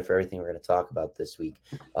full credit for everything we're going to talk about this week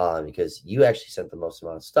because you actually sent the most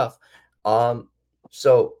amount of stuff.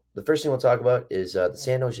 So the first thing we'll talk about is the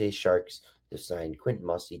San Jose Sharks have signed Quentin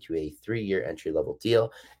Musty to a 3-year entry-level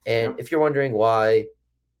deal. And if you're wondering why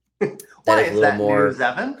Why is that news,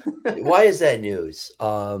 Evan? Why is that news?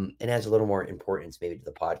 It has a little more importance maybe to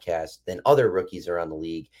the podcast than other rookies around the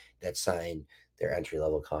league that sign their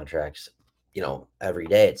entry-level contracts, every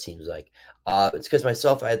day, it seems like. It's because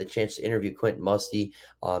myself, I had the chance to interview Quentin Musty,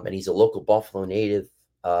 and he's a local Buffalo native,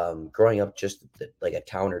 growing up just like a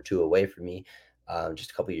town or two away from me,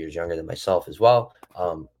 just a couple years younger than myself as well.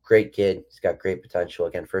 Great kid. He's got great potential.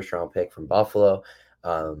 Again, first-round pick from Buffalo.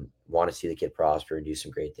 Want to see the kid prosper and do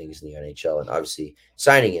some great things in the NHL. And obviously,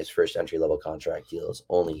 signing his first entry-level contract deal is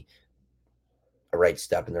only a right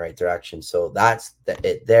step in the right direction. So that's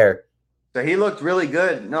it there. So he looked really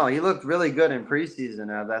good. No, he looked really good in preseason.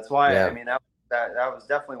 That's why. Yeah. I mean, that was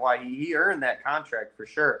definitely why he earned that contract for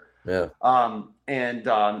sure. Yeah.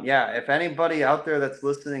 If anybody out there that's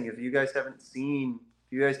listening, if you guys haven't seen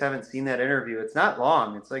that interview, it's not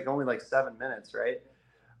long. It's only 7 minutes, right?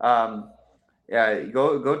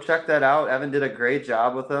 Go check that out. Evan did a great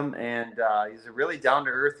job with him, and he's a really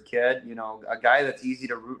down-to-earth kid, a guy that's easy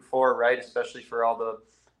to root for, right? Especially for all the,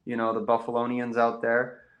 the Buffalonians out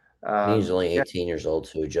there. He's only 18 years old,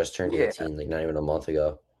 so he just turned 18, not even a month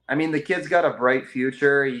ago. I mean, the kid's got a bright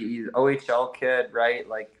future. He's an OHL kid, right?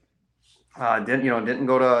 Didn't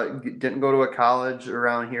go to a college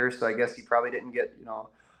around here, so I guess he probably didn't get,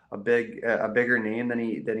 a bigger name than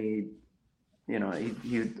he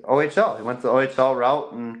OHL. He went the OHL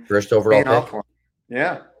route and first overall pick.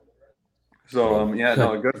 Yeah. So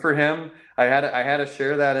good for him. I had to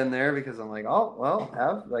share that in there because I'm like, oh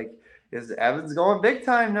well, is Evans going big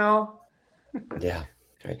time now? Yeah.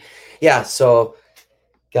 Right. Yeah. So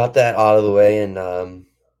got that out of the way, and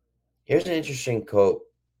here's an interesting quote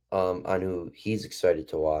on who he's excited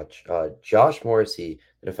to watch. Josh Morrissey,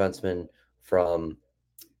 the defenseman from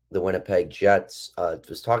the Winnipeg Jets,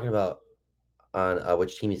 was talking about on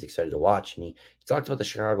which team he's excited to watch, and he talked about the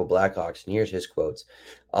Chicago Blackhawks, and here's his quotes.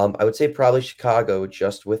 I would say probably Chicago,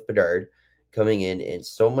 just with Bedard coming in and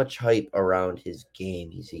so much hype around his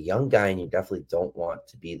game. He's a young guy, and you definitely don't want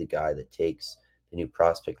to be the guy that takes the new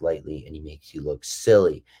prospect lightly and he makes you look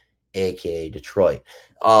silly, aka Detroit.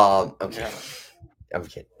 Okay. Yeah. I'm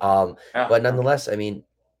kidding. But nonetheless, I mean,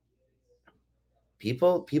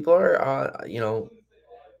 people are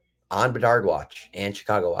on Bedard watch and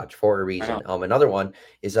Chicago watch for a reason. Another one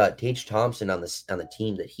is Tage Thompson on the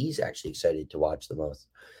team that he's actually excited to watch the most.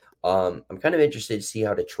 I'm kind of interested to see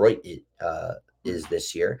how Detroit is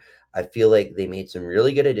this year. I feel like they made some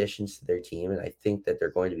really good additions to their team, and I think that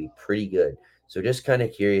they're going to be pretty good. So just kind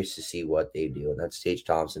of curious to see what they do. And that's Tage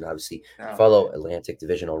Thompson, obviously fellow Atlantic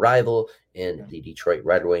divisional rival in the Detroit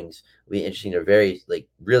Red Wings. It'll be interesting to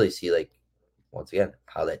really see once again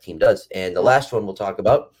how that team does. And the last one we'll talk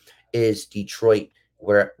about is Detroit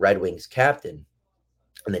Red Wings captain.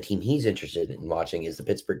 And the team he's interested in watching is the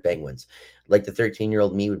Pittsburgh Penguins. Like the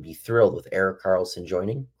 13-year-old me would be thrilled with Erik Karlsson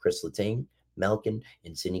joining, Chris Letang, Malkin,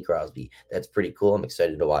 and Sidney Crosby. That's pretty cool. I'm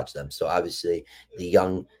excited to watch them. So obviously the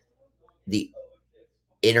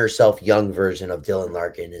inner self young version of Dylan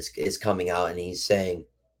Larkin is coming out, and he's saying,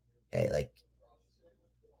 hey,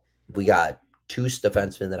 we got two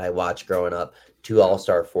defensemen that I watched growing up, two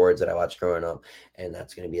all-star forwards that I watched growing up, and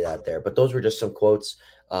that's going to be that there. But those were just some quotes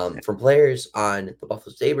from players on the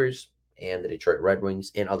Buffalo Sabres and the Detroit Red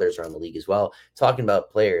Wings and others around the league as well, talking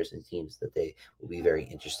about players and teams that they will be very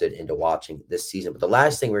interested into watching this season. But the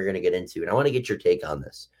last thing we're going to get into, and I want to get your take on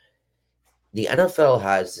this, the NFL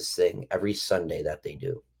has this thing every Sunday that they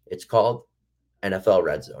do. It's called NFL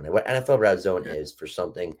Red Zone. And what NFL Red Zone is, for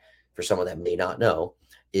someone that may not know,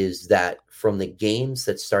 is that from the games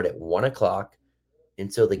that start at 1 o'clock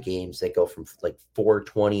until the games that go from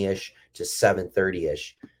 4:20-ish to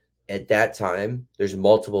 7:30-ish, at that time, there's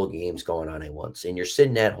multiple games going on at once. And you're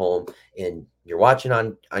sitting at home and you're watching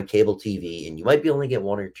on cable TV, and you might be only get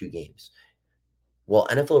one or two games. Well,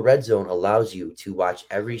 NFL Red Zone allows you to watch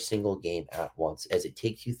every single game at once, as it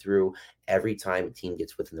takes you through every time a team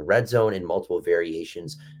gets within the red zone and multiple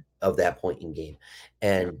variations of that point in game.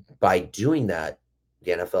 And by doing that,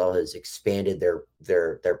 the NFL has expanded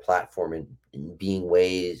their platform in being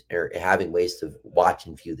ways or having ways to watch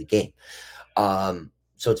and view the game.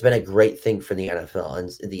 So it's been a great thing for the NFL,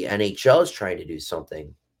 and the NHL is trying to do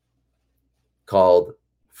something called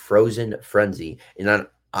Frozen Frenzy. And on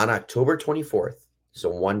October 24th, it's a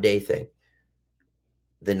one-day thing,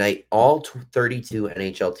 the night all 32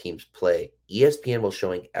 NHL teams play, ESPN will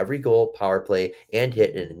showing every goal, power play, and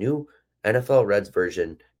hit in a new NFL Reds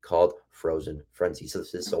version called Frozen Frenzy. So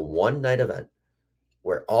this is a one-night event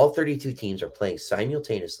where all 32 teams are playing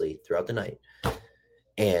simultaneously throughout the night,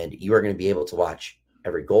 and you are going to be able to watch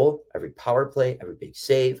every goal, every power play, every big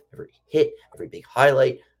save, every hit, every big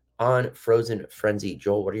highlight on Frozen Frenzy.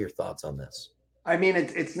 Joel, what are your thoughts on this? I mean,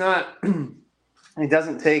 it's not. It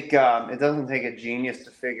doesn't take a genius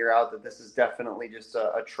to figure out that this is definitely just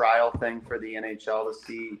a trial thing for the NHL to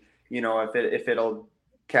see, if it'll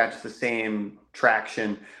catch the same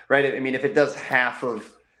traction, right? I mean, if it does half of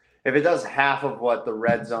what the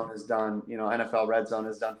red zone has done, NFL red zone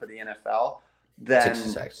has done for the NFL, then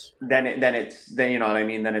it's you know what I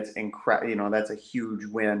mean. Then it's incredible. That's a huge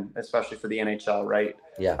win, especially for the NHL, right?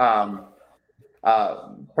 Yeah.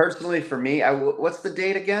 Personally, for me, what's the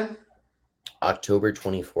date again? October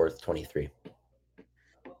 24th, 23.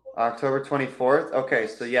 October 24th. Okay,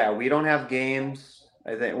 so yeah, we don't have games.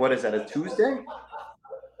 I think, what is that, a Tuesday?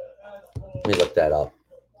 Let me look that up.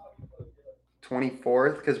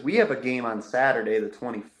 24th, because we have a game on Saturday, the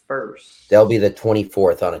 21st. That'll be the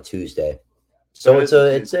 24th on a Tuesday. So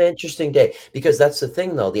it's an interesting day, because that's the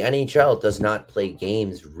thing, though. The NHL does not play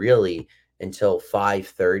games really until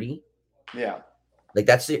 5:30. Yeah. Like,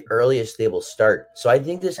 that's the earliest they will start. So I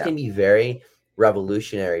think this can be very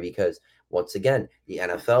revolutionary, because once again, the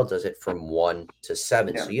NFL does it from 1 to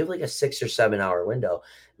 7. Yeah. So you have like a 6 or 7 hour window.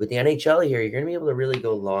 With the NHL here, you're going to be able to really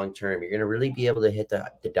go long term. You're going to really be able to hit the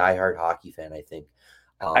diehard hockey fan, I think.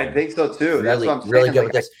 I think so too. Really, that's what I'm saying. Really good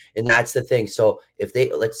with this. And that's the thing. So if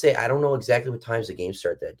let's say, I don't know exactly what times the games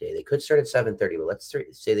start that day. They could start at 7:30, but let's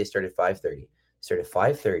say they start at 5:30. Start at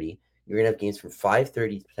 5:30. You're going to have games from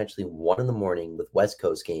 5:30 to potentially 1 in the morning with West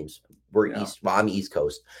Coast games. I'm East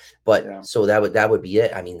Coast. But so that would be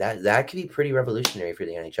it. I mean, that could be pretty revolutionary for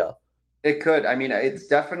the NHL. It could. I mean, it's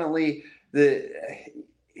definitely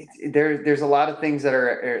there's a lot of things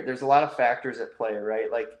there's a lot of factors at play,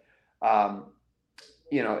 right? Like,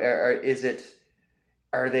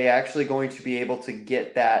 are they actually going to be able to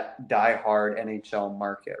get that diehard NHL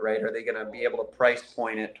market, right? Are they going to be able to price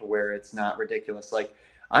point it to where it's not ridiculous? Like,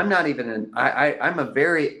 I'm not even I'm a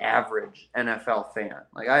very average NFL fan.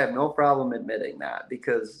 Like, I have no problem admitting that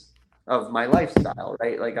because of my lifestyle,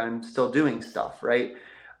 right? Like, I'm still doing stuff, right?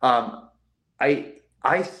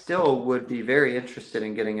 I still would be very interested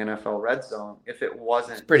in getting NFL Red Zone if it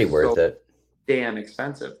wasn't. It's pretty worth it. Damn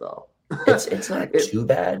expensive though. It's not too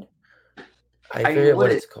bad. I forget what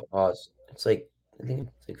it's cost. It's like, I think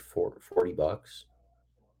it's like $40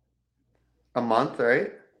 a month,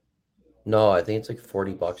 right? No, I think it's like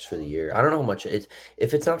 $40 for the year. I don't know how much it's.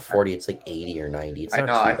 If it's not 40, it's like 80 or 90. It's not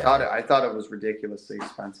I too thought bad. I thought it was ridiculously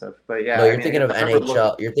expensive, but yeah. No, you're thinking of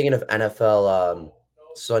NHL. You're thinking of NFL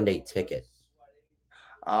Sunday ticket.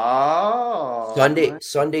 Oh,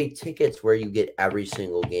 Sunday tickets where you get every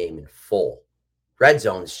single game in full. Red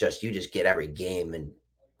Zone is just, you just get every game and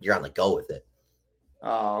you're on the go with it.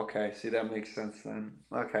 Oh, okay. See, that makes sense then.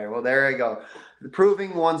 Okay, well, there I go.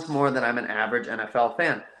 Proving once more that I'm an average NFL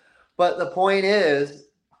fan. But the point is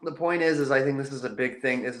I think this is a big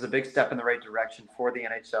thing. This is a big step in the right direction for the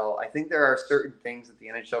NHL. I think there are certain things that the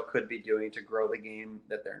NHL could be doing to grow the game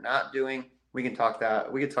that they're not doing. We can talk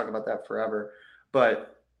about that forever.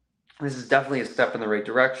 But this is definitely a step in the right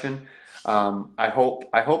direction. I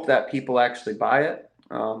hope that people actually buy it.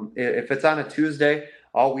 If it's on a Tuesday,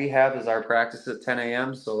 all we have is our practice at 10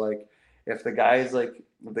 a.m. So like, if the guys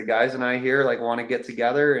and I here like want to get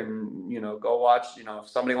together and go watch, if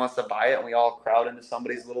somebody wants to buy it and we all crowd into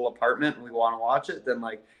somebody's little apartment and we want to watch it, then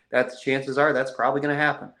like chances are that's probably going to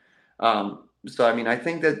happen. So I mean, I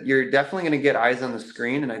think that you're definitely going to get eyes on the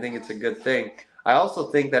screen, and I think it's a good thing. I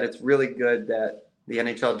also think that it's really good that the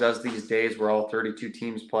NHL does these days where all 32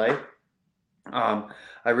 teams play. I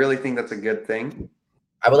really think that's a good thing.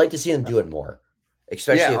 I would like to see them do it more,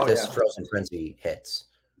 especially if this Frozen Frenzy hits.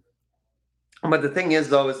 But the thing is,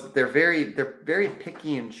 though, is they're very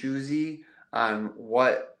picky and choosy on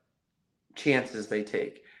what chances they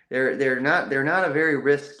take. They're not a very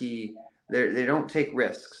risky. They don't take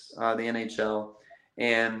risks. The NHL,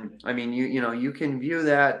 and I mean, you can view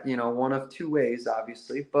that one of two ways,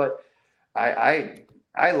 obviously. But I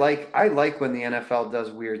like when the NFL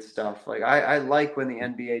does weird stuff. Like I like when the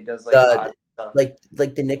NBA does odd stuff. Like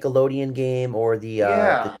the Nickelodeon game or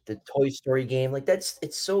the Toy Story game. Like it's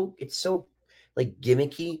so like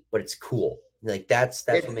gimmicky, but it's cool. Like that's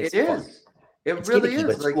what makes it fun. It really gimmicky, is.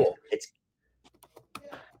 But it's like, cool.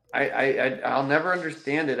 I'll never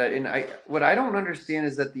understand it. What I don't understand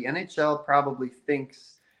is that the NHL probably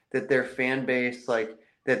thinks that their fan base like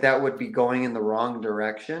that would be going in the wrong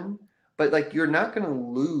direction. But like, you're not going to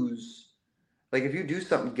lose. Like, if you do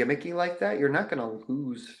something gimmicky like that, you're not going to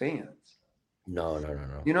lose fans. No.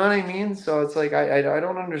 You know what I mean? So it's like I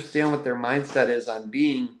don't understand what their mindset is on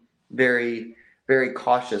being very, very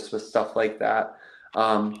cautious with stuff like that.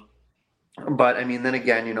 But I mean, then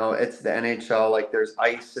again, it's the NHL. Like, there's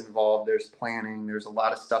ice involved, there's planning, there's a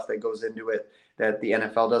lot of stuff that goes into it that the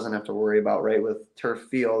NFL doesn't have to worry about, right? With turf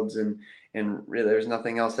fields and really, there's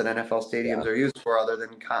nothing else that NFL stadiums are used for other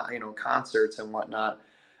than concerts and whatnot.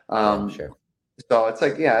 Sure. So it's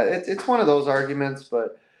like, yeah, it's one of those arguments,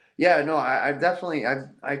 but yeah, no, I definitely,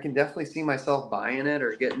 I can definitely see myself buying it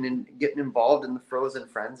or getting involved in the Frozen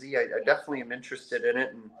Frenzy. I definitely am interested in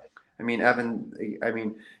it. And I mean, Evan, I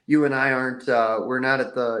mean, you and I aren't, we're not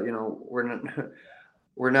at the,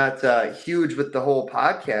 we're not huge with the whole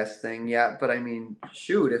podcast thing yet, but I mean,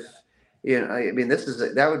 shoot, if, I mean,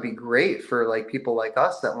 that would be great for like people like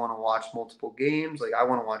us that want to watch multiple games. Like, I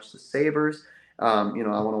want to watch the Sabres. I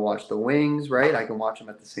want to watch the Wings, right? I can watch them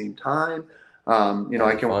at the same time.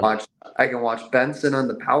 I can watch Benson on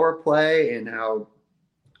the power play and how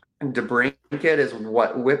DeBrincat is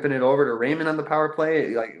whipping it over to Raymond on the power play,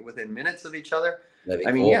 like within minutes of each other.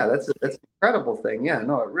 I mean, yeah, that's an incredible thing. Yeah,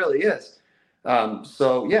 no, it really is.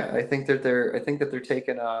 So yeah, I think that they're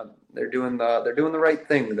taking they're doing the right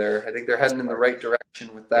thing there. I think they're heading in the right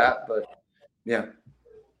direction with that. But yeah.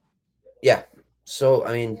 So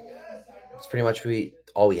I mean, it's pretty much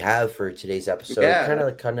all we have for today's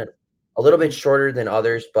episode. Kind of a little bit shorter than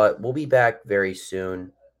others, but we'll be back very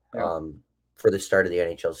soon. For the start of the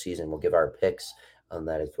NHL season, we'll give our picks on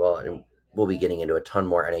that as well, and we'll be getting into a ton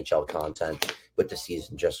more NHL content with the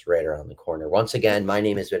season just right around the corner. Once again, my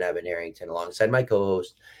name has been Evan Arrington, alongside my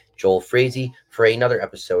co-host Joel Frazee, for another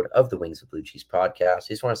episode of the Wings of Blue Cheese podcast. I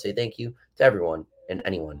just want to say thank you to everyone and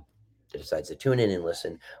anyone that decides to tune in and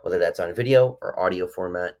listen, whether that's on video or audio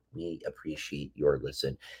format. We appreciate your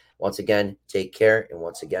listen. Once again, take care, and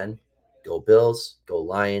once again, go Bills, go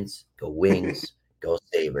Lions, go Wings, go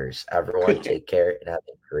Sabres. Everyone, take care and have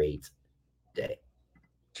a great day.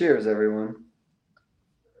 Cheers, everyone.